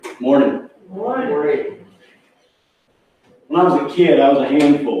Morning. Morning. When I was a kid, I was a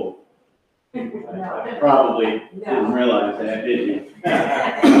handful. Probably didn't realize that, did you?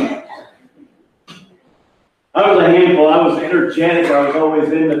 I was a handful. I was energetic. I was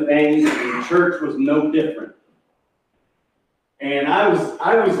always into things, and church was no different. And I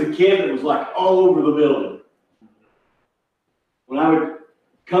was the kid that was like all over the building. When I would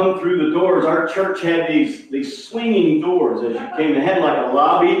come through the doors, our church had these swinging doors as you came. It had like a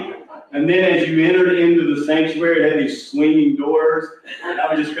lobby, and then as you entered into the sanctuary, it had these swinging doors. And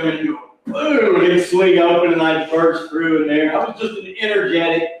I would just come in and go, boom, and it'd swing open, and I'd burst through in there. I was just an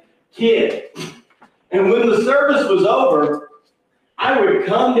energetic kid. And when the service was over, I would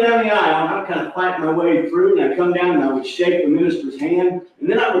come down the aisle, and I would kind of fight my way through, and I'd come down and I would shake the minister's hand, and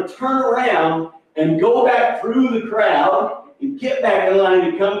then I would turn around and go back through the crowd and get back in line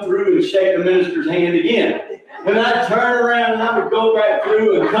and come through and shake the minister's hand again. And I'd turn around and I would go back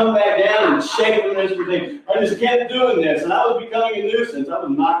through and come back down and shake the minister's hand. I just kept doing this, and I was becoming a nuisance. I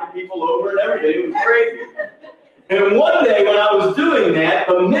was knocking people over and everything. It was crazy. And one day when I was doing that,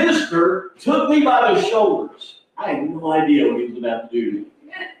 the minister took me by the shoulders. I had no idea what he was about to do to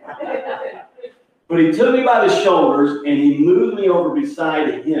me. But he took me by the shoulders and he moved me over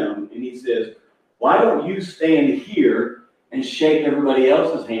beside him and he says, "Why don't you stand here and shake everybody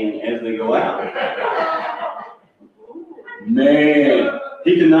else's hand as they go out?" Man,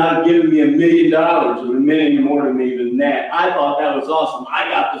 he could not have given me $1 million or a million more to me than that. I thought that was awesome. I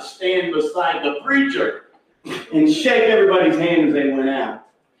got to stand beside the preacher and shake everybody's hand as they went out.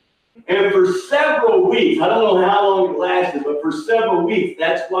 And for several weeks, I don't know how long it lasted, but for several weeks,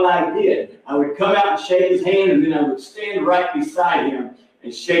 that's what I did. I would come out and shake his hand, and then I would stand right beside him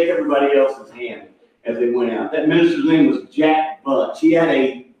and shake everybody else's hand as they went out. That minister's name was Jack Butch. He had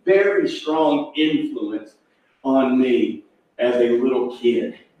a very strong influence on me as a little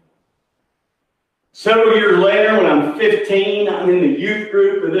kid. Several years later, when I'm 15, I'm in the youth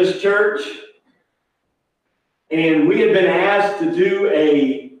group of this church. And we had been asked to do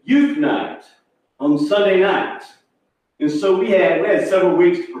a youth night on Sunday nights. And so we had several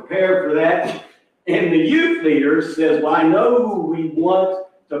weeks to prepare for that. And the youth leader says, "Well, I know who we want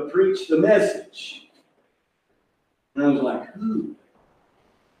to preach the message." And I was like, "Who?"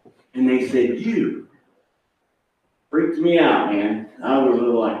 And they said, "You." Freaked me out, man. I was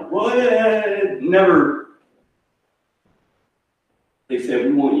like, "What?" Never. They said,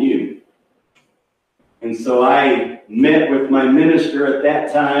 "We want you." And so I met with my minister at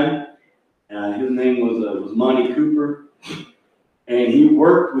that time. His name was Monty Cooper. And he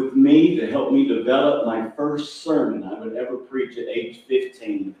worked with me to help me develop my first sermon I would ever preach at age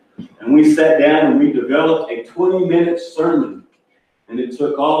 15. And we sat down and we developed a 20-minute sermon. And it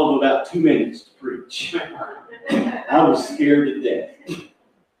took all of about 2 minutes to preach. I was scared to death.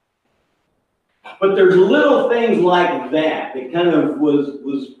 But there's little things like that kind of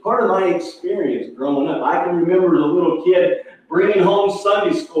was part of my experience growing up. I can remember as a little kid bringing home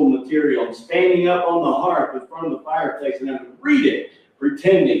Sunday school material and standing up on the hearth in front of the fireplace and I would read it,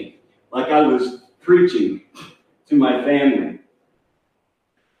 pretending like I was preaching to my family.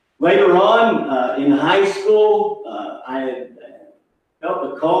 Later on, in high school, I had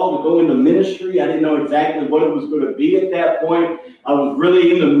felt the call to go into ministry. I didn't know exactly what it was going to be at that point. I was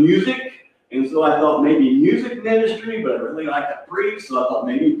really into music. And so I thought maybe music ministry, but I really like to preach, so I thought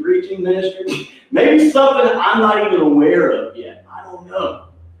maybe preaching ministry. Maybe something I'm not even aware of yet. I don't know.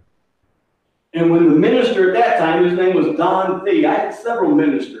 And when the minister at that time, his name was Don Thee, I had several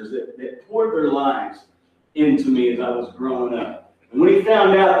ministers that poured their lives into me as I was growing up. And when he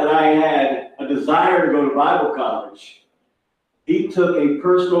found out that I had a desire to go to Bible college, he took a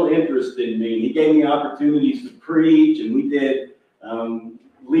personal interest in me. He gave me opportunities to preach, and we did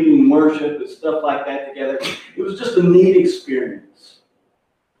leading worship and stuff like that together. It was just a neat experience.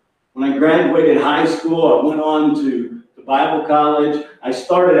 When I graduated high school, I went on to the Bible college. I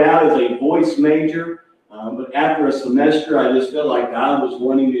started out as a voice major, but after a semester, I just felt like God was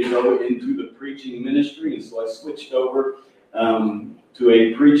wanting me to go into the preaching ministry, and so I switched over to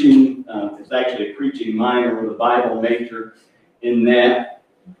a preaching, it's actually a preaching minor with a Bible major in that.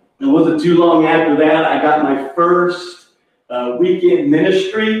 It wasn't too long after that, I got my first weekend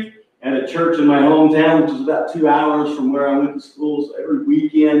ministry at a church in my hometown, which is about 2 hours from where I went to school. So every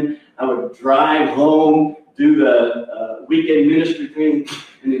weekend I would drive home, do the weekend ministry thing,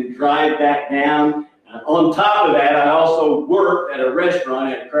 and then drive back down. On top of that, I also worked at a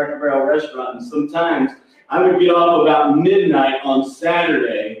restaurant, at a Cracker Barrel restaurant, and sometimes I would get off about midnight on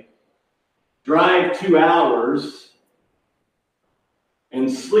Saturday, drive 2 hours,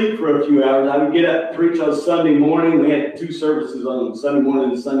 and sleep for a few hours. I would get up and preach on Sunday morning. We had 2 services on Sunday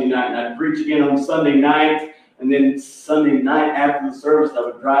morning and Sunday night, and I'd preach again on Sunday night. And then Sunday night after the service, I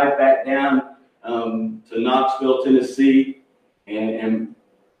would drive back down to Knoxville, Tennessee. And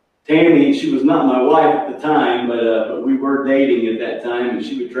Tammy, she was not my wife at the time, but we were dating at that time, and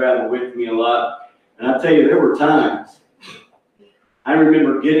she would travel with me a lot. And I'll tell you, there were times. I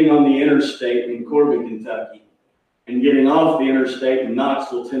remember getting on the interstate in Corbin, Kentucky, and getting off the interstate in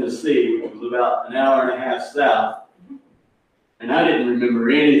Knoxville, Tennessee, which was about an hour and a half south. And I didn't remember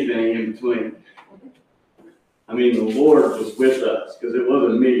anything in between. I mean, the Lord was with us, because it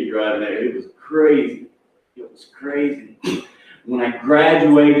wasn't me driving there. It was crazy. It was crazy. When I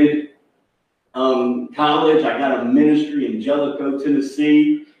graduated college, I got a ministry in Jellicoe,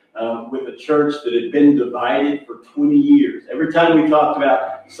 Tennessee, with a church that had been divided for 20 years. Every time we talked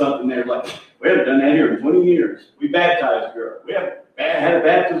about something, they're like, we haven't done that here in 20 years. We baptized girls. We haven't had a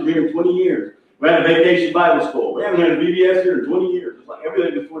baptism here in 20 years. We had a vacation Bible school. We haven't had a VBS here in 20 years. It's like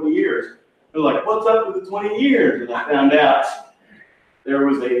everything was 20 years. They're like, what's up with the 20 years? And I found out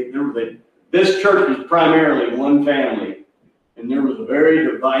this church was primarily one family, and there was a very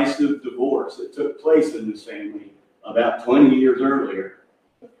divisive divorce that took place in this family about 20 years earlier,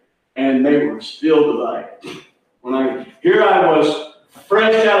 and they were still divided. Here I was,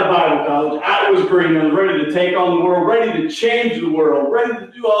 fresh out of Bible college, I was green, I was ready to take on the world, ready to change the world, ready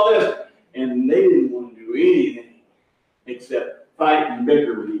to do all this, and they didn't want to do anything except fight and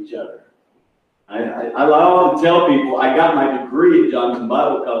bicker with each other. I often tell people I got my degree at Johnson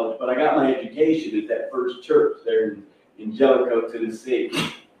Bible College, but I got my education at that first church there in Jellicoe, Tennessee.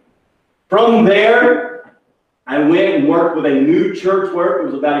 From there, I went and worked with a new church work. It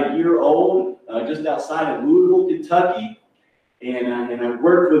was about a year old, just outside of Louisville, Kentucky. And I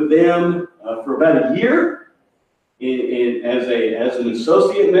worked with them for about a year as an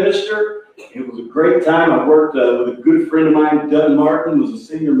associate minister. It was a great time. I worked with a good friend of mine, Doug Martin, was a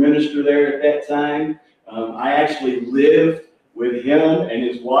senior minister there at that time. I actually lived with him and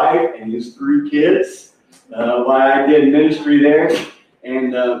his wife and his 3 kids while I did ministry there.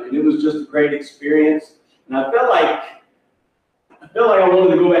 And it was just a great experience. And I felt like I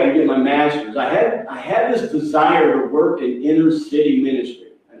wanted to go back and get my master's. I had this desire to work in inner city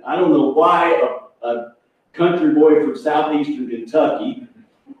ministry. And I don't know why a country boy from southeastern Kentucky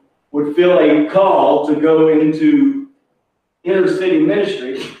would feel a call to go into inner city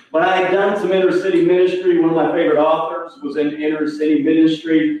ministry. But I had done some inner city ministry. One of my favorite authors was in inner city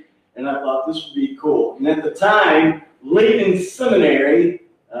ministry, and I thought this would be cool. And at the time, Lincoln Seminary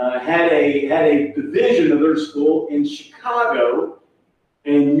had a division of their school in Chicago,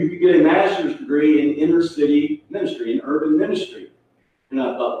 and you could get a master's degree in inner city ministry, in urban ministry. And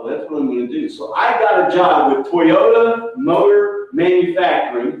I thought, well, that's what I'm going to do. So I got a job with Toyota Motor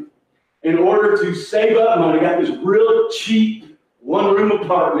Manufacturing in order to save up money. I got this real cheap 1-room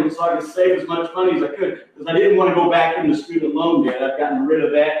apartment so I could save as much money as I could, because I didn't want to go back into student loan debt. I've gotten rid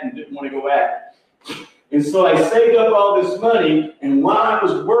of that and didn't want to go back. And so I saved up all this money, and while I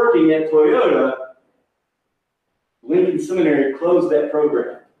was working at Toyota, Lincoln Seminary closed that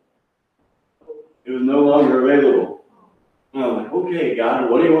program. It was no longer available. And I was like, okay, God,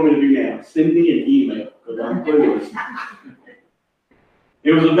 what do you want me to do now? Send me an email, because I'm clueless.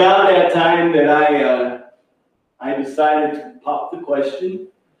 It was about that time that I decided to pop the question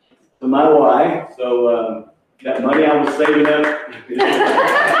to my wife. So that money I was saving up.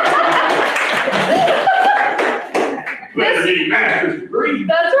 Better get a master's degree.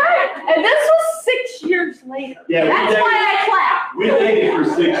 That's right. And this was 6 years later. Yeah, that's why I clapped. We dated for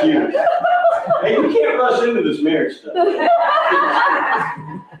 6 years. Hey, you can't rush into this marriage stuff.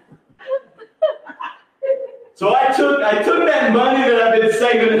 So I took that money that I've been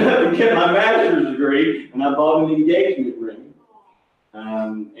saving up to get my master's degree, and I bought an engagement ring.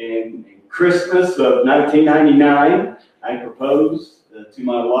 And Christmas of 1999, I proposed to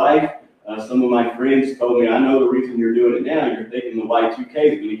my wife. Some of my friends told me, I know the reason you're doing it now. You're thinking the Y2K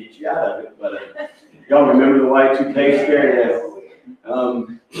is going to get you out of it. But y'all remember the Y2K scare?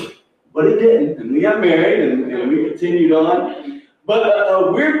 But it didn't. And we got married, and we continued on. But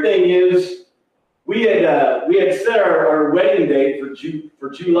a weird thing is, we had set our wedding date for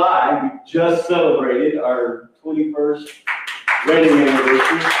July. We just celebrated our 21st wedding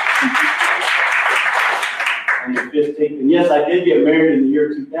anniversary on the 15th. And yes, I did get married in the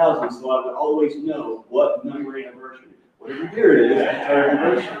year 2000, so I would always know what number anniversary, whatever year it is, that's our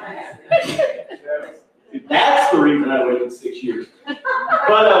anniversary. That's the reason I waited 6 years.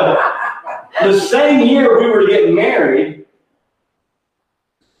 But the same year we were getting married,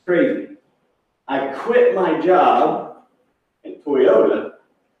 crazy. I quit my job, and Toyota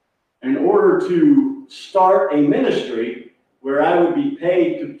in order to start a ministry where I would be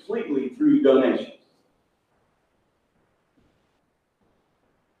paid completely through donations.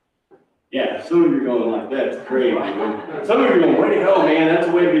 Yeah, some of you are going like, that's crazy. Some of you are going, way to go, man, that's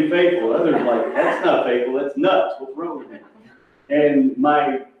a way to be faithful. Others are like, that's not faithful, that's nuts. What's wrong with that? And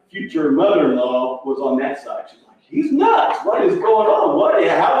my future mother-in-law was on that side. She's like, he's nuts. What is going on?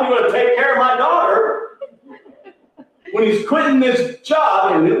 How are we going to take care of my daughter when he's quitting this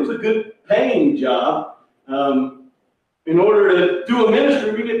job? And it was a good paying job. In order to do a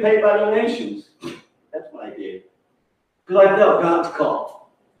ministry, we get paid by donations. That's what I did. Because I felt God's call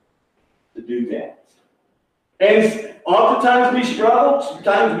to do that. And oftentimes we struggled,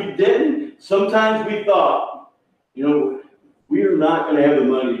 sometimes we didn't, sometimes we thought, we are not going to have the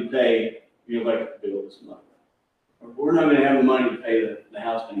money to pay the electric bill this month. Or we're not going to have the money to pay the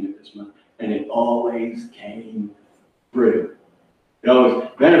house payment this month. And it always came through.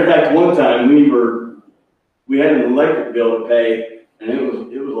 Matter of fact, one time we had an electric bill to pay, and it was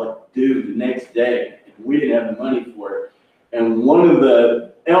like due the next day, and we didn't have the money for it. And one of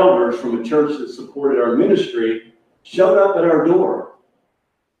the elders from a church that supported our ministry showed up at our door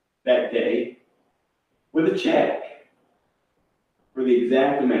that day with a check for the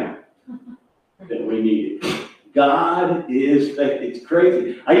exact amount that we needed. God is faithful. It's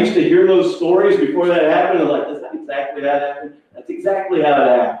crazy. I used to hear those stories before that happened. I was like, is that exactly how it happened? That's exactly how it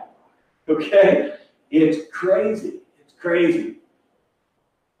happened. Okay? It's crazy. It's crazy.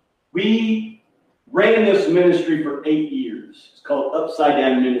 We ran this ministry for 8 years. It's called Upside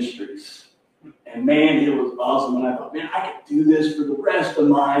Down Ministries. And man, it was awesome. And I thought, man, I could do this for the rest of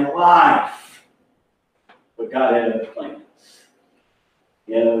my life. But God had other plans.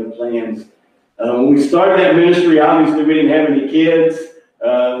 He had other plans. When we started that ministry, obviously we didn't have any kids.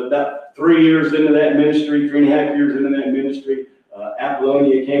 About 3 years into that ministry, 3.5 years into that ministry,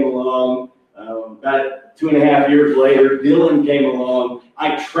 Apollonia came along. About 2.5 years later, Dylan came along.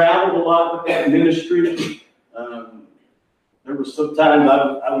 I traveled a lot with that ministry. There was sometimes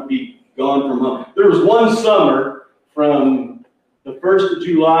I would be gone from home. There was one summer from the 1st of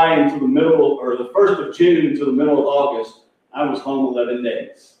July until the middle, or the 1st of June until the middle of August. I was home 11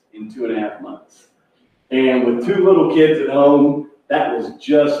 days in 2.5 months. And with 2 little kids at home, that was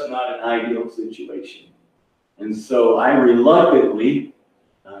just not an ideal situation. And so I reluctantly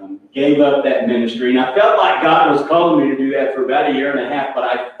gave up that ministry. And I felt like God was calling me to do that for about 1.5 years, but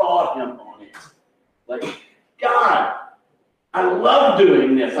I fought him on it. Like, God, I love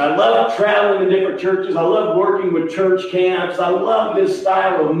doing this. I love traveling to different churches. I love working with church camps. I love this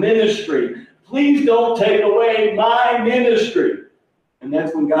style of ministry. Please don't take away my ministry. And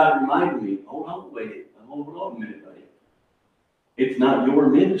that's when God reminded me, hold on a minute, buddy. It's not your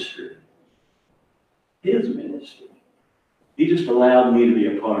ministry. His ministry. He just allowed me to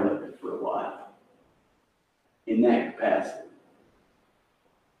be a part of it for a while. In that capacity.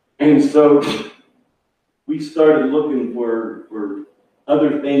 And so we started looking for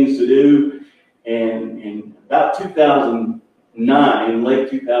other things to do. And in about 2009, late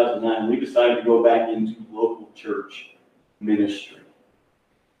 2009, we decided to go back into local church ministry.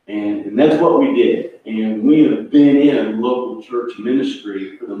 And that's what we did. And we have been in local church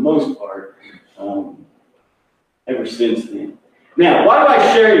ministry for the most part ever since then. Now, why do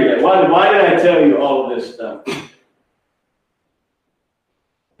I share you that? Why did I tell you all of this stuff?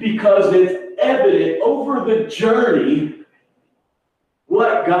 Because it's evident over the journey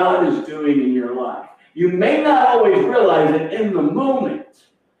what God is doing in your life. You may not always realize it in the moment,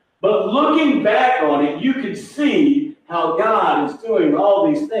 but looking back on it, you can see how God is doing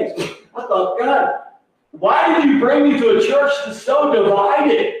all these things. I thought, God, why did you bring me to a church that's so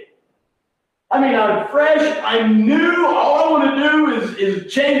divided? I mean, I'm fresh, I'm new, all I want to do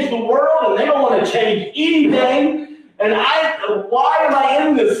is change the world, and they don't want to change anything. And why am I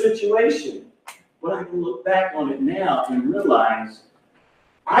in this situation? Well, I can look back on it now and realize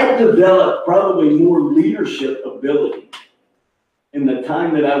I developed probably more leadership ability in the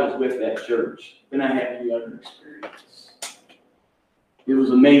time that I was with that church than I had any other experience. It was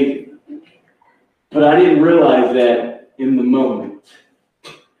amazing. But I didn't realize that in the moment.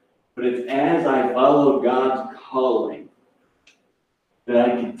 But it's as I followed God's calling that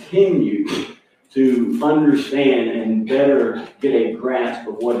I continue to understand and better get a grasp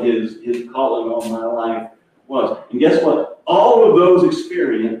of what his calling on my life was. And guess what? All of those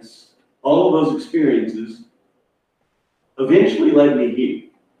experiences eventually led me here.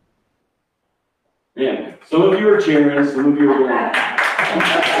 Yeah. Some of you are cheering, some of you are going.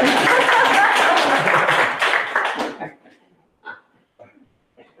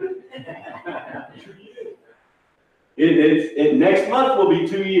 Next month will be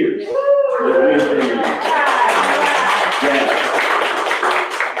 2 years. Yeah.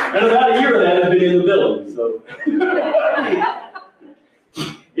 And about a year of that has been in the building, so.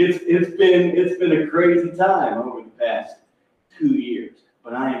 It's been a crazy time over the past 2 years,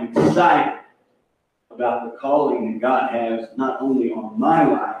 but I am excited about the calling that God has not only on my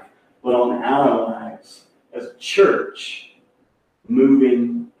life, but on our lives as a church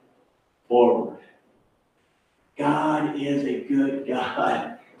moving forward. God is a good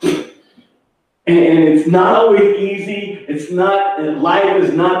God. And it's not always easy. It's not, life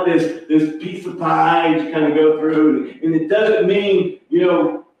is not this piece of pie you kind of go through. And it doesn't mean,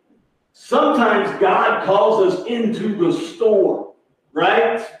 sometimes God calls us into the storm,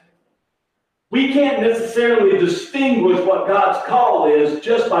 right? We can't necessarily distinguish what God's call is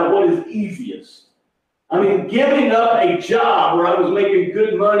just by what is easiest. I mean, giving up a job where I was making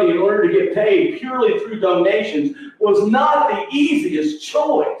good money in order to get paid purely through donations was not the easiest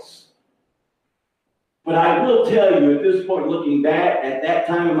choice. But I will tell you, at this point, looking back at that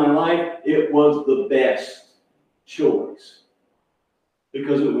time in my life, it was the best choice.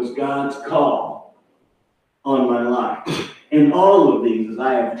 Because it was God's call on my life. And all of these, as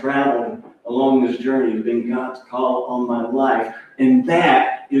I have traveled along this journey, have been God's call on my life. And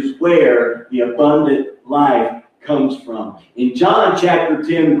that is where the abundant life comes from. In John chapter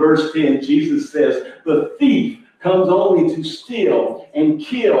 10, verse 10, Jesus says, "The thief comes only to steal and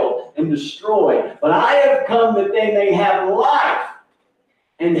kill and destroy. But I have come that they may have life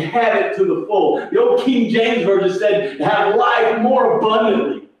and have it to the full." The old King James Version said, "have life more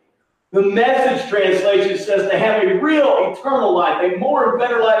abundantly." The Message translation says to have a real eternal life, a more and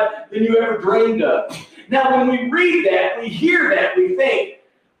better life than you ever dreamed of. Now, when we read that, we hear that, we think,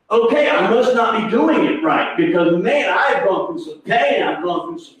 okay, I must not be doing it right because, man, I've gone through some pain, I've gone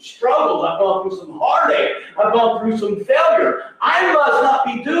through some struggles, I've gone through some heartache, I've gone through some failure. I must not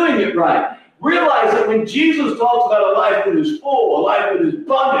be doing it right. Realize that when Jesus talks about a life that is full, a life that is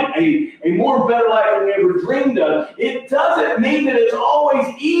abundant, a more and better life than we ever dreamed of, it doesn't mean that it's always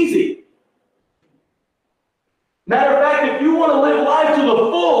easy. Matter of fact, if you want to live life to the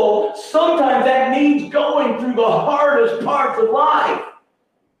full, sometimes that means going through the hardest parts of life.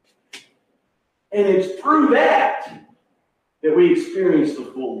 And it's through that we experience the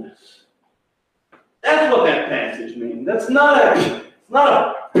fullness. That's what that passage means. That's not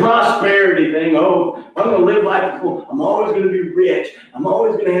a prosperity thing. Oh, I'm going to live life full. I'm always going to be rich. I'm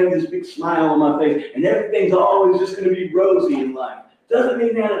always going to have this big smile on my face. And everything's always just going to be rosy in life. Doesn't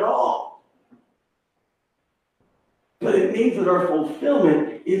mean that at all. But it means that our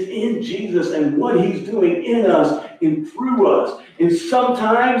fulfillment is in Jesus and what He's doing in us and through us. And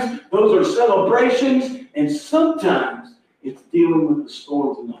sometimes those are celebrations, and sometimes it's dealing with the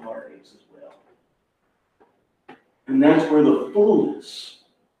storms and the heartaches as well. And that's where the fullness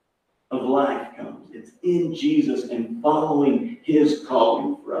of life comes. It's in Jesus and following His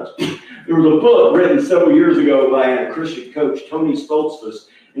calling for us. There was a book written several years ago by a Christian coach, Tony Stoltzfus,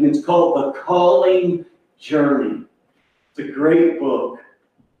 and it's called The Calling Journey. It's a great book.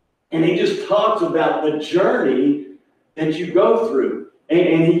 And he just talks about the journey that you go through.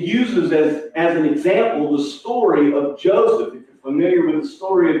 And he uses as an example the story of Joseph. If you're familiar with the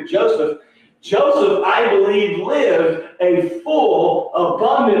story of Joseph, Joseph, I believe, lived a full,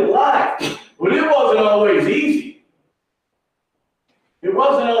 abundant life. But it wasn't always easy. It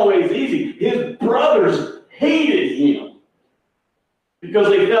wasn't always easy. His brothers hated him because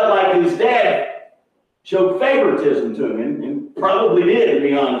they felt like his dad showed favoritism to him, and probably did, to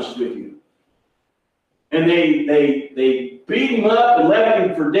be honest with you. And they beat him up and left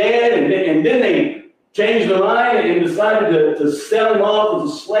him for dead, and then they changed their mind and decided to sell him off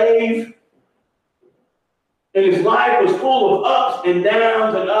as a slave. And his life was full of ups and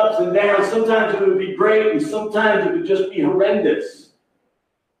downs and ups and downs. Sometimes it would be great, and sometimes it would just be horrendous.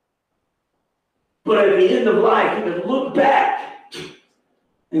 But at the end of life, he could look back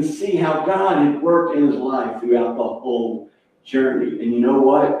and see how God had worked in his life throughout the whole journey. And you know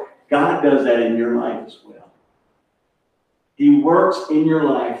what? God does that in your life as well. He works in your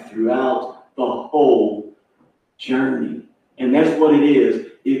life throughout the whole journey. And that's what it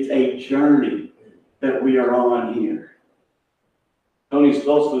is. It's a journey that we are on here. Tony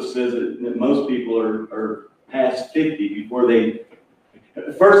Stoltzfus says that most people are past 50 before they...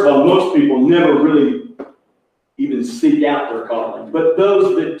 First of all, most people never really even seek out their calling. But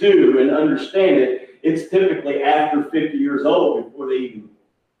those that do and understand it, it's typically after 50 years old before they even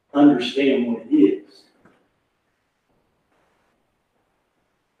understand what it is.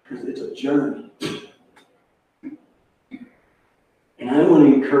 Because it's a journey. And I want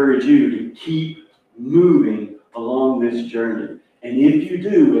to encourage you to keep moving along this journey. And if you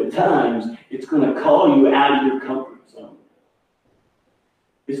do, at times, it's going to call you out of your comfort zone.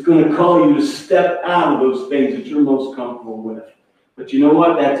 It's going to call you to step out of those things that you're most comfortable with. But you know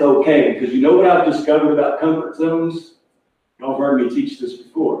what? That's okay, because you know what I've discovered about comfort zones? Y'all have heard me teach this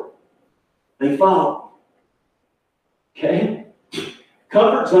before. They follow. Okay?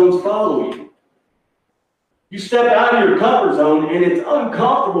 Comfort zones follow you. You step out of your comfort zone, and it's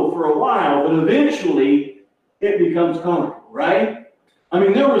uncomfortable for a while, but eventually it becomes comfortable, right? I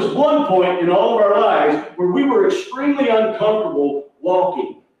mean, there was one point in all of our lives where we were extremely uncomfortable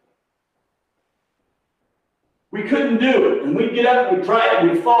walking. We couldn't do it, and we'd get up and we'd try it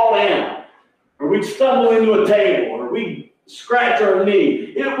and we'd fall down, or we'd stumble into a table, or we'd scratch our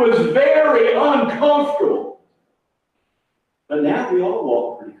knee. It was very uncomfortable. But now we all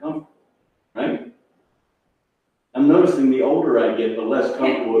walk pretty comfortable, right? I'm noticing the older I get, the less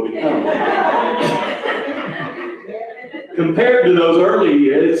comfortable it becomes. Compared to those early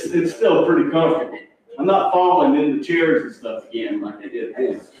years, it's still pretty comfortable. I'm not falling into chairs and stuff again like I did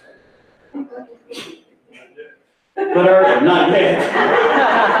then. But not yet.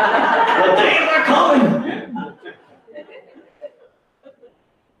 The days are coming.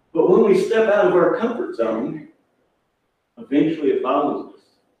 But when we step out of our comfort zone, eventually it follows us.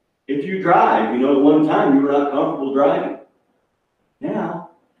 If you drive, you know, at one time you were not comfortable driving. Now,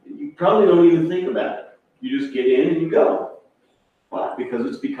 you probably don't even think about it. You just get in and you go. Why? Because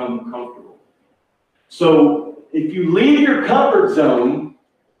it's become comfortable. So if you leave your comfort zone,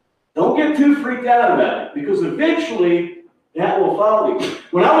 don't get too freaked out about it, because eventually that will follow you.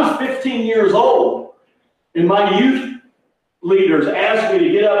 When I was 15 years old, and my youth leaders asked me to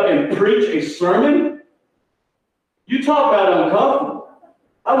get up and preach a sermon, you talk about uncomfortable.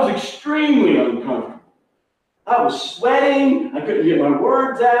 I was extremely uncomfortable. I was sweating. I couldn't get my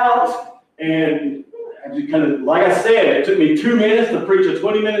words out. And I just kind of, like I said, it took me 2 minutes to preach a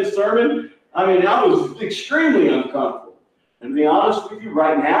 20-minute sermon. I mean, I was extremely uncomfortable. And to be honest with you,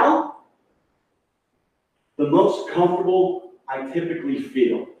 right now, the most comfortable I typically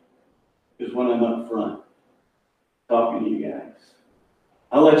feel is when I'm up front talking to you guys.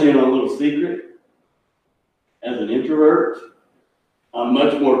 I'll let you in on a little secret. As an introvert, I'm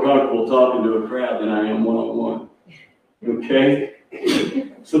much more comfortable talking to a crowd than I am one-on-one. Okay?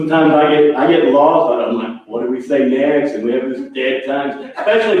 Sometimes I get lost. I'm like, what do we say next? And we have this dead time,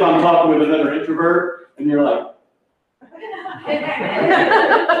 especially if I'm talking with another introvert, and you're like,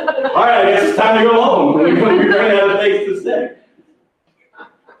 all right, I guess it's time to go home. We ran out of things to say.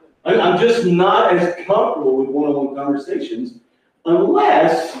 I'm just not as comfortable with one-on-one conversations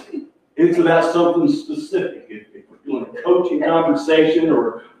unless it's about something specific. If we're doing a coaching conversation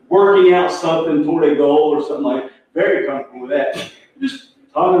or working out something toward a goal or something like that, very comfortable with that. Just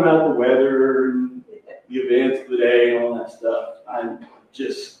talking about the weather and the events of the day and all that stuff. I'm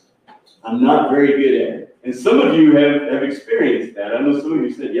not very good at it. And some of you have experienced that. I know some of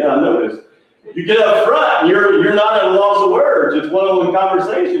you said, yeah, I noticed. You get up front, and you're not at a loss of words. It's one-on-one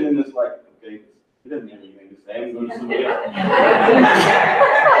conversation, and it's like, okay, it doesn't have anything to say. I'm going to somebody else.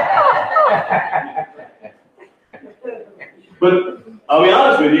 But I'll be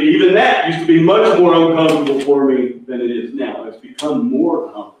honest with you, even that used to be much more uncomfortable for me than it is now. It's become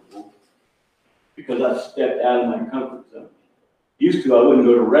more comfortable because I've stepped out of my comfort zone. Used to, I wouldn't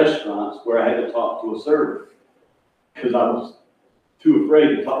go to restaurants where I had to talk to a server because I was too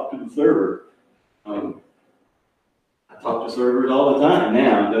afraid to talk to the server. I talk to servers all the time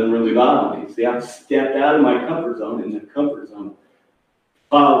now. It doesn't really bother me. See, I've stepped out of my comfort zone, and the comfort zone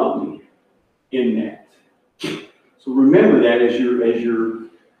followed me in that. So remember that as you're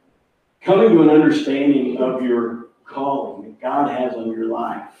coming to an understanding of your calling that God has on your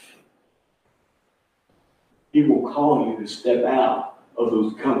life. He will call you to step out of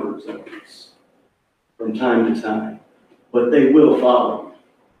those comfort zones from time to time, but they will follow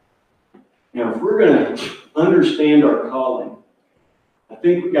you. Now, if we're going to understand our calling, I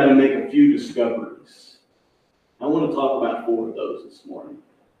think we've got to make a few discoveries. I want to talk about 4 of those this morning.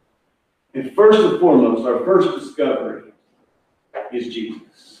 And first and foremost, our first discovery is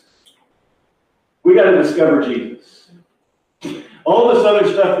Jesus. We got to discover Jesus. All this other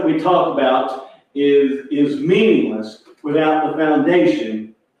stuff that we talk about is meaningless without the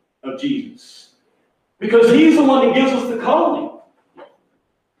foundation of Jesus. Because he's the one that gives us the calling.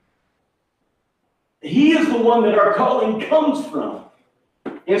 He is the one that our calling comes from.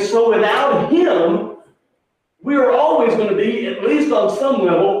 And so without him, we are always going to be, at least on some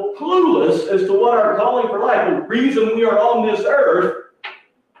level, clueless as to what our calling for life. The reason we are on this earth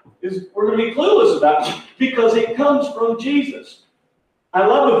is we're going to be clueless about it because it comes from Jesus. I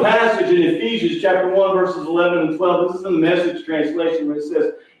love the passage in Ephesians chapter 1, verses 11 and 12. This is in the Message translation where it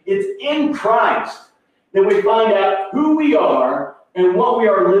says, it's in Christ that we find out who we are and what we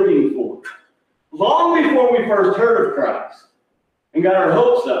are living for. Long before we first heard of Christ and got our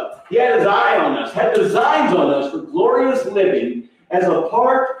hopes up, he had his eye on us, had designs on us for glorious living as a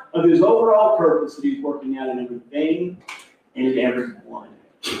part of his overall purpose that he's working out in everything and in everyone.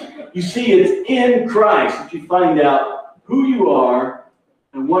 You see, it's in Christ that you find out who you are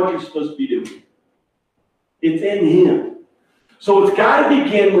and what you're supposed to be doing. It's in him. So it's got to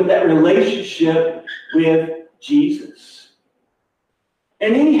begin with that relationship with Jesus.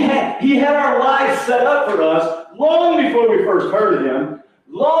 And he had our lives set up for us long before we first heard of him,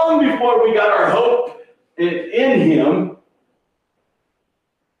 long before we got our hope in him.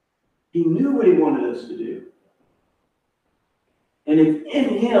 He knew what he wanted us to do. And it's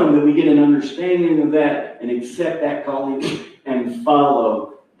in him that we get an understanding of that and accept that calling and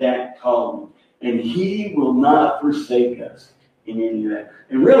follow that calling. And he will not forsake us in any of that.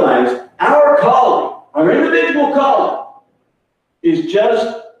 And realize our calling, our individual calling, is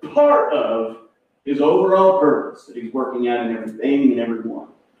just part of his overall purpose that he's working out in everything and everyone.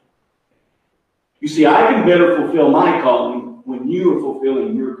 You see, I can better fulfill my calling when you are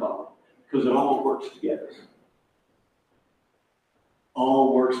fulfilling your calling, because it all works together.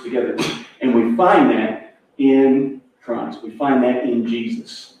 All works together. And we find that in Christ. We find that in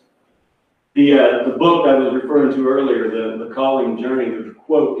Jesus. The book I was referring to earlier, The Calling Journey, there's a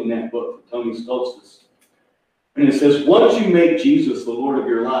quote in that book from Tony Stoltzfus. And it says, once you make Jesus the Lord of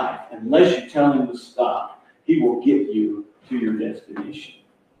your life, unless you tell him to stop, he will get you to your destination.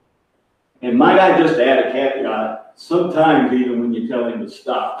 And might I just add a caveat, sometimes even when you tell him to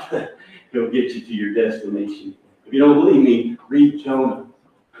stop, he'll get you to your destination. If you don't believe me, read Jonah.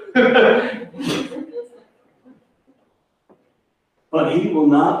 But he will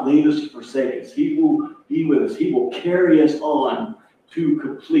not leave us or forsake us. He will be with us. He will carry us on to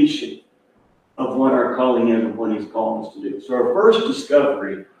completion of what our calling is and what he's called us to do. So our first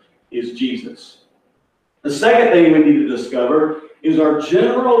discovery is Jesus. The second thing we need to discover is our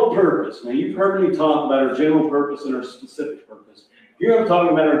general purpose. Now, you've heard me talk about our general purpose and our specific purpose. Here I'm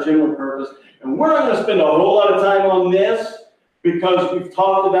talking about our general purpose. And we're not going to spend a whole lot of time on this because we've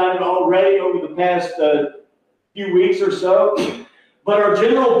talked about it already over the past few weeks or so. But our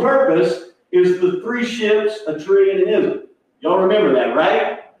general purpose is the 3 ships, a tree, and an ism. Y'all remember that,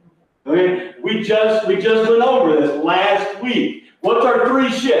 right? Okay. We just went over this last week. What's our 3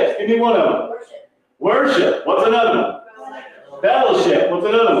 ships? Give me one of them. Worship. What's another one? Fellowship. What's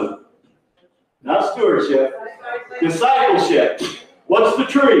another one? Not stewardship. Discipleship. What's the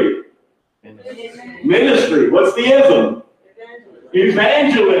tree? Ministry. What's the ism?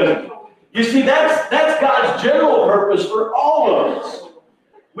 Evangelism. You see, that's God's general purpose for all of us.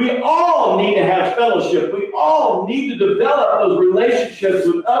 We all need to have fellowship. We all need to develop those relationships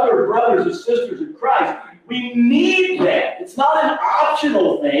with other brothers and sisters in Christ. We need that. It's not an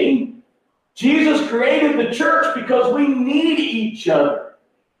optional thing. Jesus created the church because we need each other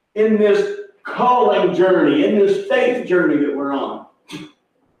in this calling journey, in this faith journey that we're on.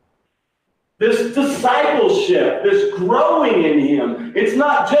 This discipleship, this growing in him. It's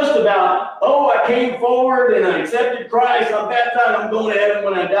not just about, oh, I came forward and I accepted Christ, I'm baptized, I'm going to heaven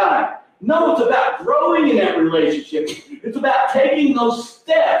when I die. No, it's about growing in that relationship. It's about taking those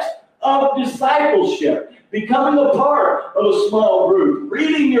steps of discipleship, becoming a part of a small group,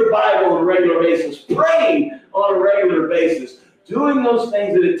 reading your Bible on a regular basis, praying on a regular basis, doing those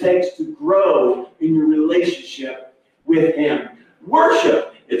things that it takes to grow in your relationship with him. Worship.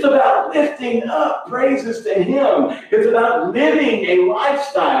 It's about lifting up praises to him. It's about living a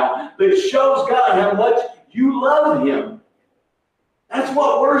lifestyle that shows God how much you love him. That's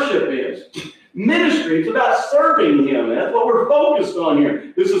what worship is. Ministry, it's about serving him. That's what we're focused on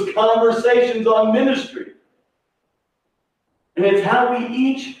here. This is Conversations on Ministry. And it's how we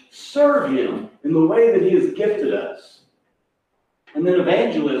each serve him in the way that he has gifted us. And then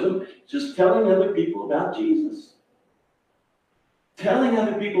evangelism, just telling other people about Jesus. Telling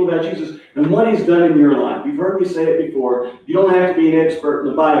other people about Jesus and what he's done in your life. You've heard me say it before. You don't have to be an expert in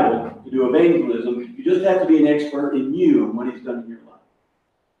the Bible to do evangelism. You just have to be an expert in you and what he's done in your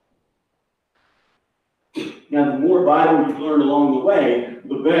life. Now, the more Bible you've learned along the way,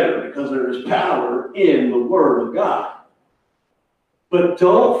 the better, because there is power in the Word of God. But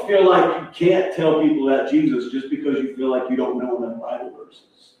don't feel like you can't tell people about Jesus just because you feel like you don't know enough Bible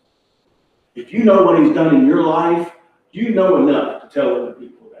verses. If you know what he's done in your life, you know enough to tell other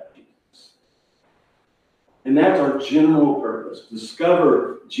people about Jesus. And that's our general purpose.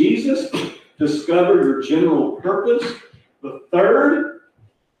 Discover Jesus. Discover your general purpose. The third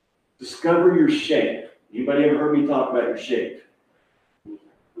Discover your shape. Anybody ever heard me talk about your shape?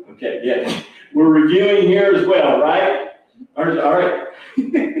 Okay, yeah. We're reviewing here as well, right? All right.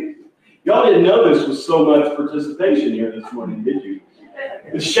 Y'all didn't know this was so much participation here this morning, did you?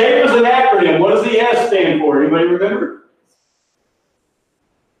 The SHAPE is an acronym. What does the S stand for? Anybody remember?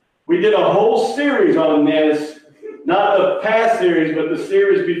 We did a whole series on this, not the past series, but the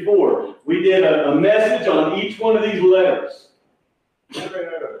series before. We did a message on each one of these letters.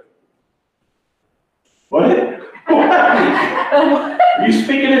 What? Are you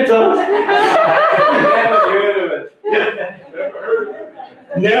speaking in tongues?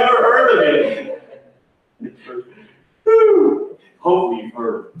 Never heard of it. Hopefully you've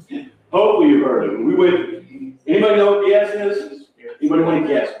heard of it. Hopefully you've heard of it. We went. Anybody know what the S is? Anybody want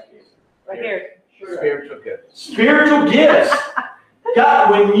to guess? Right here. Spiritual gifts. Spiritual gifts.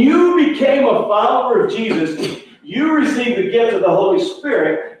 God, when you became a follower of Jesus, you received the gift of the Holy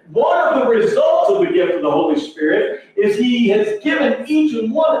Spirit. One of the results of the gift of the Holy Spirit is He has given each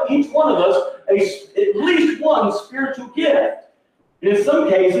one of us at least one spiritual gift. And in some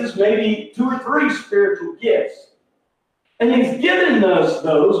cases, maybe 2 or 3 spiritual gifts. And He's given us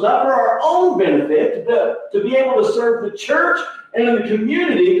those, not for our own benefit, but to be able to serve the church and the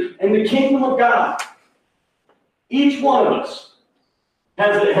community and the kingdom of God. Each one of us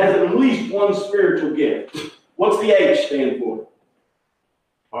has at least one spiritual gift. What's the H stand for?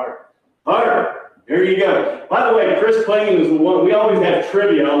 Heart. Heart. There you go. By the way, Chris Clayton is the one. We always have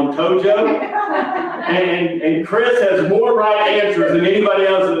trivia on Tojo. And Chris has more right answers than anybody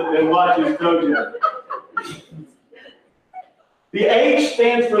else that watches Tojo. The H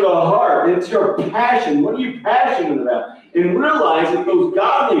stands for the heart. It's your passion. What are you passionate about? And realize that those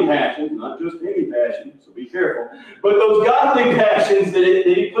godly passions, not just any passion, so be careful, but those godly passions that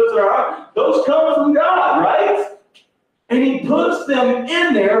He puts in our heart, those come from God, right? And He puts them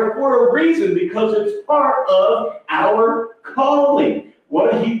in there for a reason, because it's part of our calling,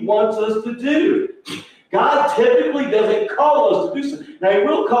 what He wants us to do. God typically doesn't call us to do something. Now, He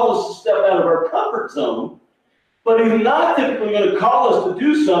will call us to step out of our comfort zone, but He's not typically going to call us to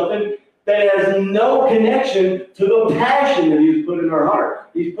do something that has no connection to the passion that He's put in our heart.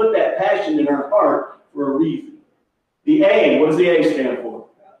 He's put that passion in our heart for a reason. The A, what does the A stand for?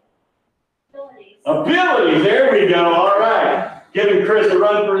 Abilities. Abilities, there we go, all right. Giving Chris a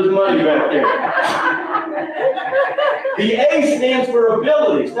run for his money back there. The A stands for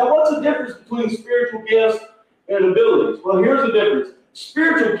abilities. Now, what's the difference between spiritual gifts and abilities? Well, here's the difference.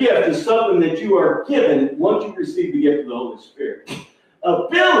 Spiritual gift is something that you are given once you receive the gift of the Holy Spirit.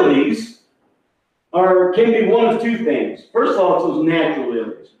 Abilities can be one of 2 things. First of all, it's those natural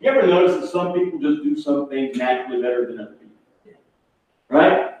abilities. You ever notice that some people just do some things naturally better than other people?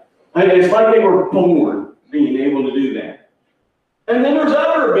 Right? I mean, it's like they were born being able to do that. And then there's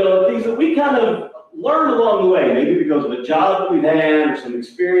other abilities that we kind of learn along the way, maybe because of a job that we've had or some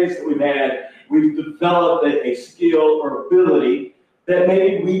experience that we've had. We've developed a skill or ability that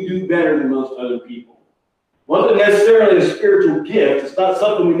maybe we do better than most other people. Wasn't necessarily a spiritual gift. It's not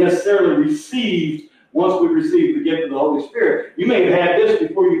something we necessarily received once we received the gift of the Holy Spirit. You may have had this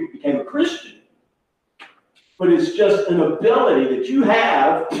before you became a Christian. But it's just an ability that you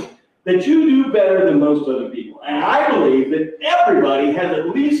have that you do better than most other people. And I believe that everybody has at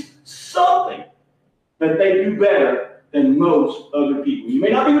least something that they do better than most other people. You may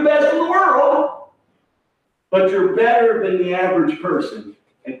not be the best in the world, but you're better than the average person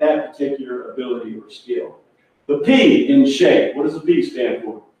at that particular ability or skill. The P in SHAPE, what does the P stand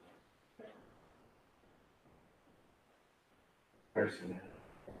for?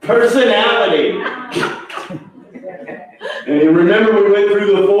 Personality. And remember, we went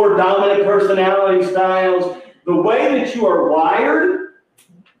through the 4 dominant personality styles. The way that you are wired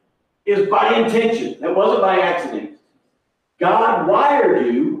is by intention. That wasn't by accident. God wired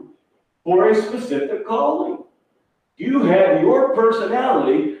you for a specific calling. You have your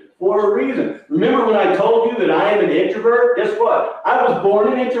personality for a reason. Remember when I told you that I am an introvert? Guess what? I was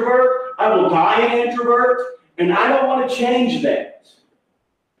born an introvert. I will die an introvert. And I don't want to change that.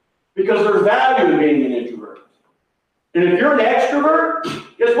 Because there's value in being an introvert. And if you're an extrovert,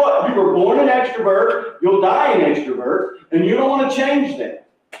 guess what? You were born an extrovert. You'll die an extrovert. And you don't want to change that.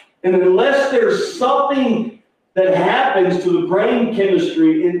 And unless there's something that happens to the brain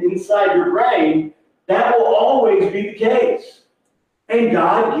chemistry inside your brain, that will always be the case. And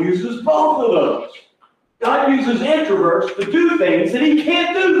God uses both of those. God uses introverts to do things that He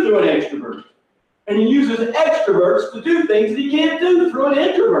can't do through an extrovert. And He uses extroverts to do things that He can't do through an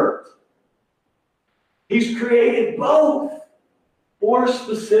introvert. He's created both for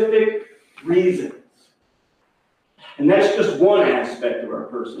specific reasons. And that's just one aspect of our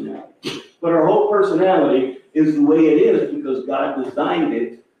personality. But our whole personality is the way it is because God designed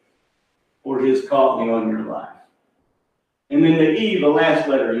it for his calling on your life. And then the E, the last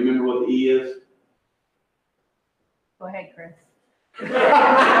letter, you remember what the E is? Go ahead, Chris.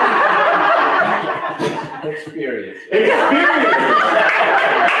 Experience.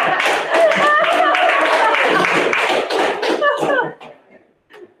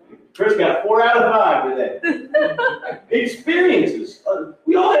 Chris got 4 out of 5 today. Experiences.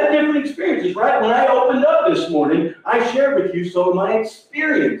 We all have different experiences, right? When I opened up this morning, I shared with you some of my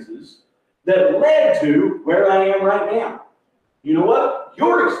experiences that led to where I am right now. You know what?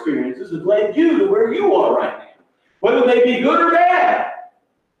 Your experiences have led you to where you are right now. Whether they be good or bad,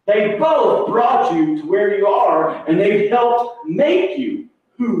 they both brought you to where you are, and they've helped make you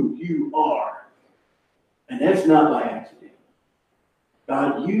who you are. And that's not by accident.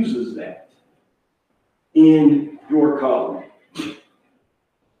 God uses that in your calling.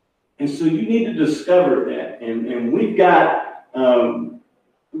 And so you need to discover that. And we've got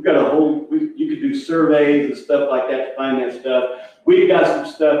a whole, you could do surveys and stuff like that to find that stuff. We've got some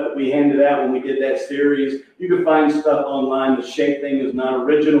stuff that we handed out when we did that series. You can find stuff online. The Shape thing is not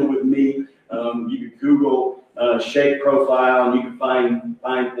original with me. You can Google Shape profile, and you can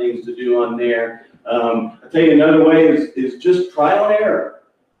find things to do on there. I'll tell you another way is just trial and error.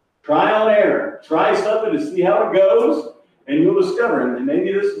 Trial and error. Try something to see how it goes, and you'll discover. And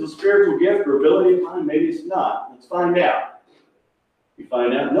maybe this is a spiritual gift or ability of mine. Maybe it's not. Let's find out. You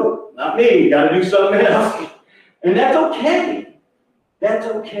find out, nope, not me. Got to do something else. And that's okay. That's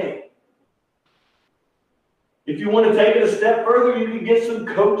okay. If you want to take it a step further, you can get some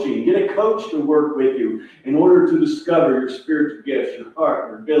coaching. Get a coach to work with you in order to discover your spiritual gifts, your heart,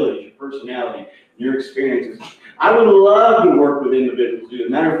 your abilities, your personality, your experiences. I would love to work with individuals. As a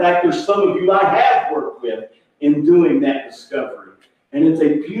matter of fact, there's some of you I have worked with in doing that discovery. And it's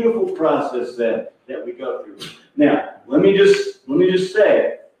a beautiful process that we go through. Now, let me just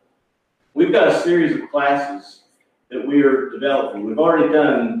say, we've got a series of classes that we are developing. We've already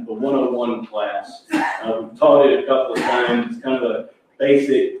done the 101 class. We've taught it a couple of times. It's kind of a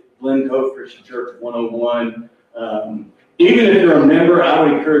basic Glen Cove Christian Church 101. Even if you're a member, I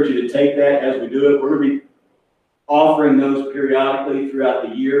would encourage you to take that as we do it. We're going to be offering those periodically throughout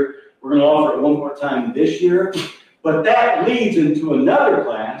the year. We're going to offer it one more time this year. But that leads into another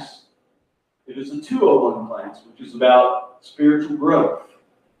class. It is a 201 class, which is about spiritual growth.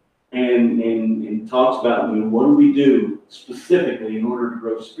 And talks about, what do we do specifically in order to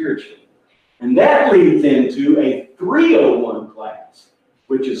grow spiritually. And that leads into a 301 class,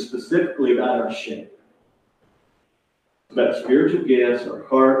 which is specifically about our shape. It's about spiritual gifts, our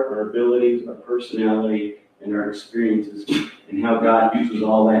heart, our abilities, our personality, and our experiences, and how God uses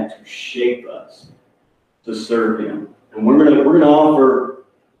all that to shape us to serve Him. And we're gonna offer,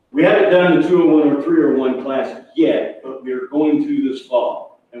 we haven't done the 201 or 301 class yet, but we're going to this fall.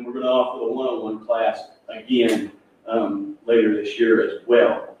 And we're going to offer the 101 class again later this year as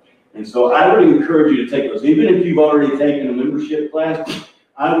well. And so I would encourage you to take those. Even if you've already taken a membership class,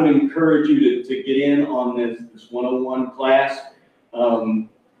 I would encourage you to get in on this 101 class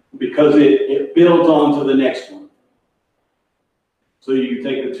because it builds on to the next one. So you can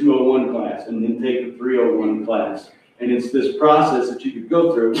take the 201 class and then take the 301 class. And it's this process that you could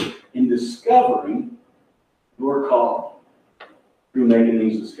go through in discovering your call. Through making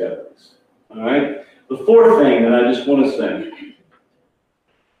these discoveries. All right? The fourth thing that I just want to say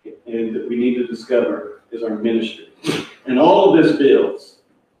and that we need to discover is our ministry. And all of this builds.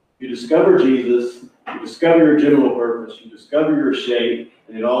 You discover Jesus, you discover your general purpose, you discover your shape,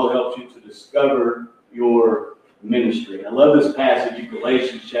 and it all helps you to discover your ministry. I love this passage in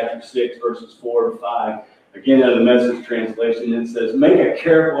Galatians chapter 6, verses 4 and 5. Again, out of the Message translation, it says, make a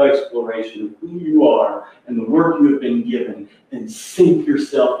careful exploration of who you are and the work you have been given, and sink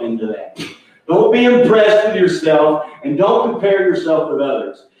yourself into that. Don't be impressed with yourself, and don't compare yourself with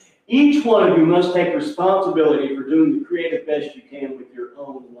others. Each one of you must take responsibility for doing the creative best you can with your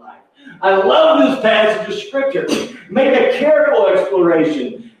own life. I love this passage of Scripture. Make a careful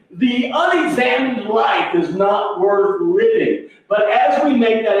exploration. The unexamined life is not worth living. But as we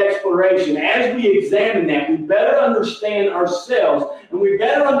make that exploration, as we examine that, we better understand ourselves, and we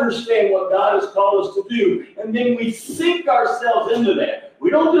better understand what God has called us to do, and then we sink ourselves into that. We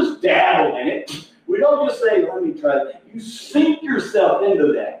don't just dabble in it. We don't just say, let me try that. You sink yourself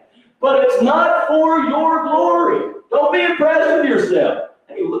into that. But it's not for your glory. Don't be impressed with yourself.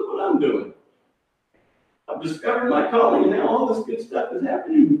 Hey, look what I'm doing. I've discovered my calling, and now all this good stuff is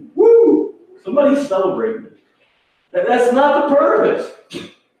happening. Woo! Somebody's celebrating it. That's not the purpose.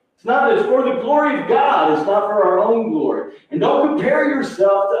 It's not, it's for the glory of God. It's not for our own glory. And don't compare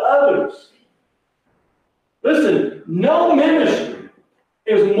yourself to others. Listen, no ministry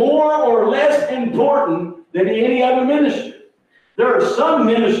is more or less important than any other ministry. There are some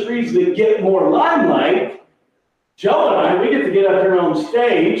ministries that get more limelight. Joe and I, we get to get up here on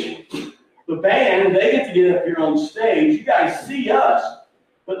stage. The band, they get to get up here on stage. You guys see us.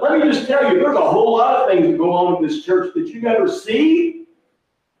 But let me just tell you, there's a whole lot of things that go on in this church that you never see.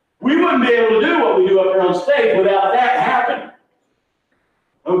 We wouldn't be able to do what we do up here on stage without that happening.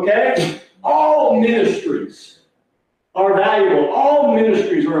 Okay? All ministries are valuable. All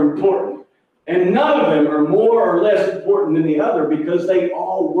ministries are important. And none of them are more or less important than the other because they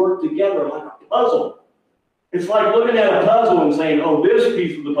all work together like a puzzle. It's like looking at a puzzle and saying, oh, this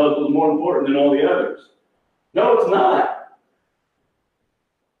piece of the puzzle is more important than all the others. No, it's not.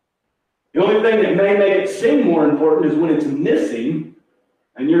 The only thing that may make it seem more important is when it's missing,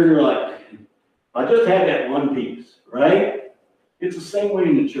 and you're like, I just had that one piece, right? It's the same way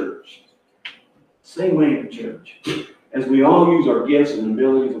in the church. Same way in the church. As we all use our gifts and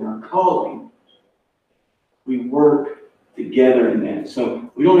abilities and our calling, we work together in that. So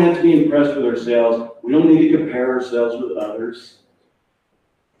we don't have to be impressed with ourselves. We don't need to compare ourselves with others.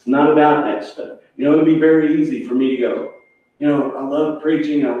 It's not about that stuff. You know, it'd be very easy for me to go, you know, I love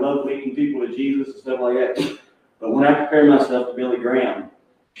preaching, I love leading people to Jesus and stuff like that. But when I compare myself to Billy Graham,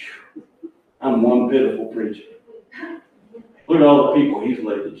 I'm one pitiful preacher. Look at all the people he's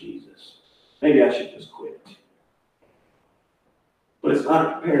led to Jesus. Maybe I should just quit. But it's not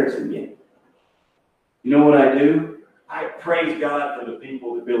a comparison game. You know what I do? I praise God for the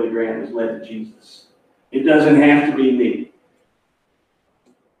people that Billy Graham has led to Jesus. It doesn't have to be me.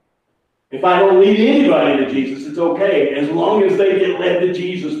 If I don't lead anybody to Jesus, it's okay, as long as they get led to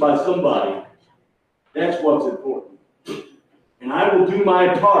Jesus by somebody. That's what's important. And I will do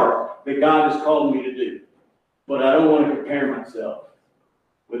my part that God has called me to do. But I don't want to compare myself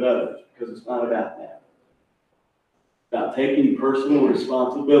with others, because it's not about that. It's about taking personal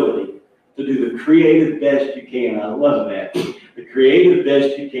responsibility to do the creative best you can. I love that. The creative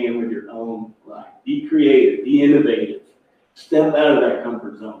best you can with your own life. Be creative. Be innovative. Step out of that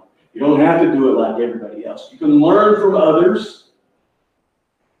comfort zone. You don't have to do it like everybody else. You can learn from others,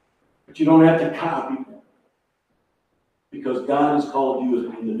 but you don't have to copy them. Because God has called you as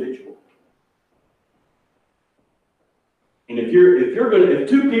an individual. And if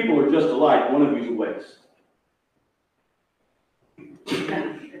two people are just alike, one of you's a waste.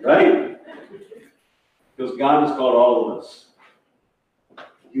 Right? Because God has called all of us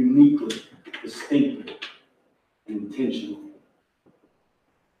uniquely, distinctly, and intentionally.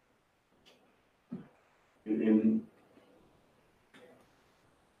 And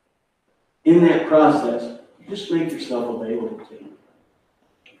in that process, just make yourself available to Him.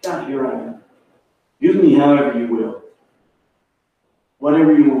 God, here I am. Use me however you will.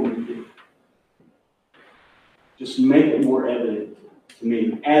 Whatever you want me to do. Just make it more evident to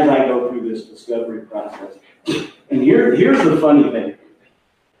me as I go through this discovery process. And here's the funny thing.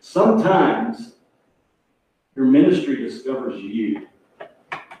 Sometimes your ministry discovers you.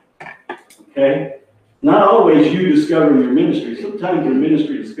 Okay? Not always you discovering your ministry. Sometimes your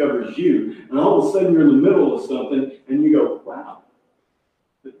ministry discovers you, and all of a sudden you're in the middle of something, and you go, wow,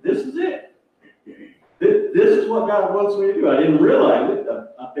 this is it. This is what God wants me to do. I didn't realize it.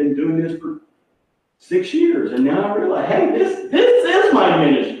 I've been doing this for 6 years, and now I realize, hey, this is my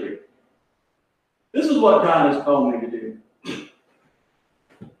ministry. This is what God has called me to do.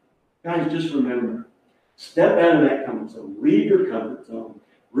 Guys, just remember, step out of that comfort zone. Leave your comfort zone.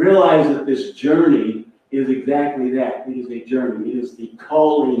 Realize that this journey is exactly that. It is a journey. It is the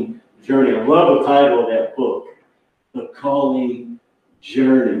calling journey. I love the title of that book, The Calling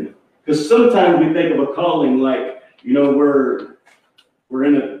Journey. Because sometimes we think of a calling like, you know, we're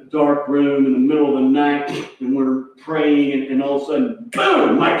in a dark room in the middle of the night and we're praying and all of a sudden,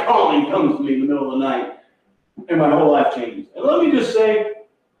 boom, my calling comes to me in the middle of the night and my whole life changes. And let me just say,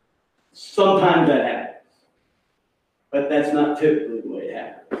 sometimes that happens. But that's not typically the way it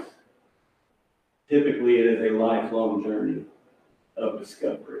happens. Typically, it is a lifelong journey of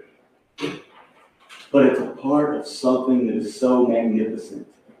discovery. But it's a part of something that is so magnificent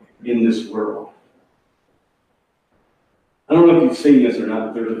in this world. I don't know if you've seen this or not,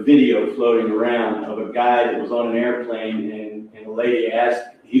 but there's a video floating around of a guy that was on an airplane, and a lady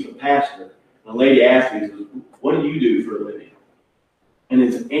asked, he's a pastor, and a lady asked him, he says, what do you do for a living? And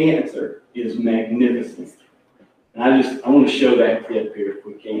his answer is magnificent. And I want to show that clip here if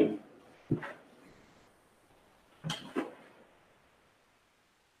we can.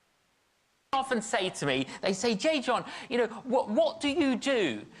 Often say to me, they say, J. John, you know, what do you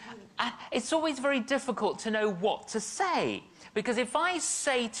do? And it's always very difficult to know what to say. Because if I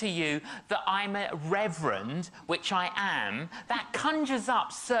say to you that I'm a reverend, which I am, that conjures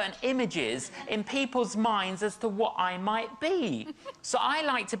up certain images in people's minds as to what I might be. So I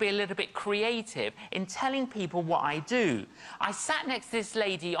like to be a little bit creative in telling people what I do. I sat next to this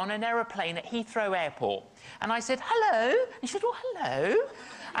lady on an aeroplane at Heathrow Airport, and I said, hello. And she said, oh, hello.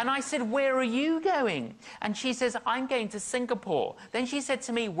 And I said, where are you going? And she says, I'm going to Singapore. Then she said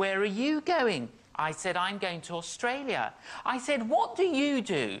to me, where are you going? I said, I'm going to Australia. I said, what do you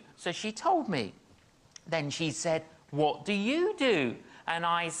do? So she told me. Then she said, what do you do? And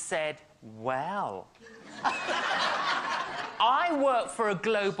I said, well, I work for a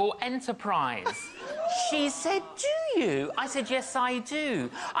global enterprise. She said, do you? I said, yes, I do.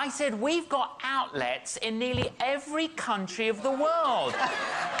 I said, we've got outlets in nearly every country of the world.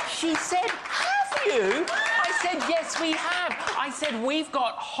 She said, have you? I said, yes, we have. I said, we've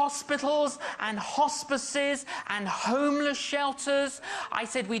got hospitals and hospices and homeless shelters. I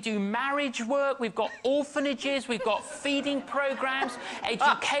said, we do marriage work. We've got orphanages. We've got feeding programs,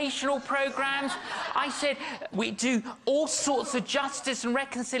 educational programs. I said, we do all sorts of justice and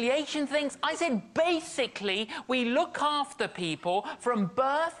reconciliation things. I said, basically, we look after people from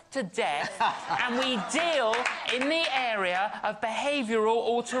birth to death, and we deal in the area of behavioral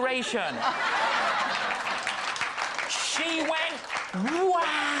alteration. She went,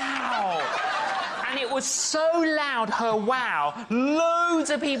 wow! And it was so loud, her wow, loads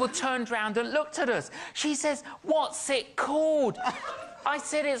of people turned around and looked at us. She says, what's it called? I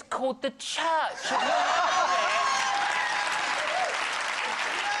said, it's called the church.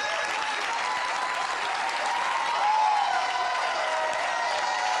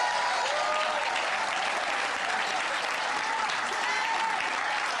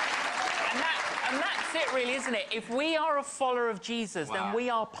 Really, isn't it? If we are a follower of Jesus, then we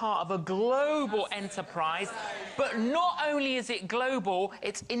are part of a global enterprise. But not only is it global,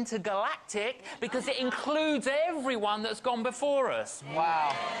 it's intergalactic, because it includes everyone that's gone before us.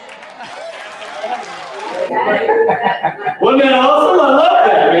 Wow. Wasn't that awesome? I love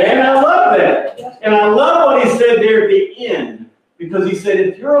that, man. I love that. And I love what he said there at the end, because he said,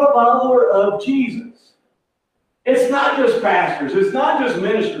 if you're a follower of Jesus, it's not just pastors, it's not just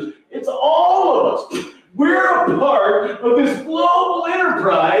ministers, it's all of us. We're a part of this global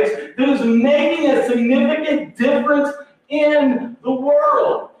enterprise that is making a significant difference in the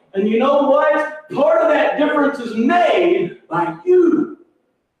world. And you know what? Part of that difference is made by you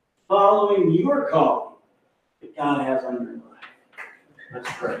following your calling that God has on your life. Let's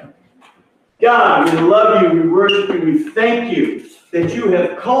pray. God, we love you, we worship you, we thank you that you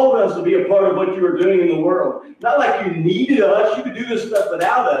have called us to be a part of what you are doing in the world. Not like you needed us, you could do this stuff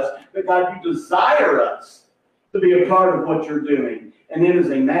without us, but God, you desire us to be a part of what you're doing. And it is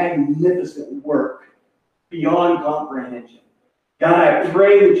a magnificent work beyond comprehension. God, I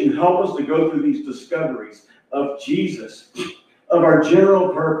pray that you help us to go through these discoveries of Jesus, of our general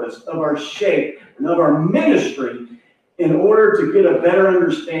purpose, of our shape, and of our ministry, in order to get a better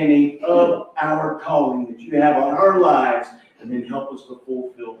understanding of our calling that you have on our lives, and then help us to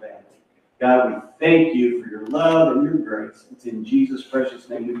fulfill that. God, we thank you for your love and your grace. It's in Jesus' precious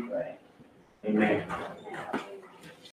name we pray. Amen.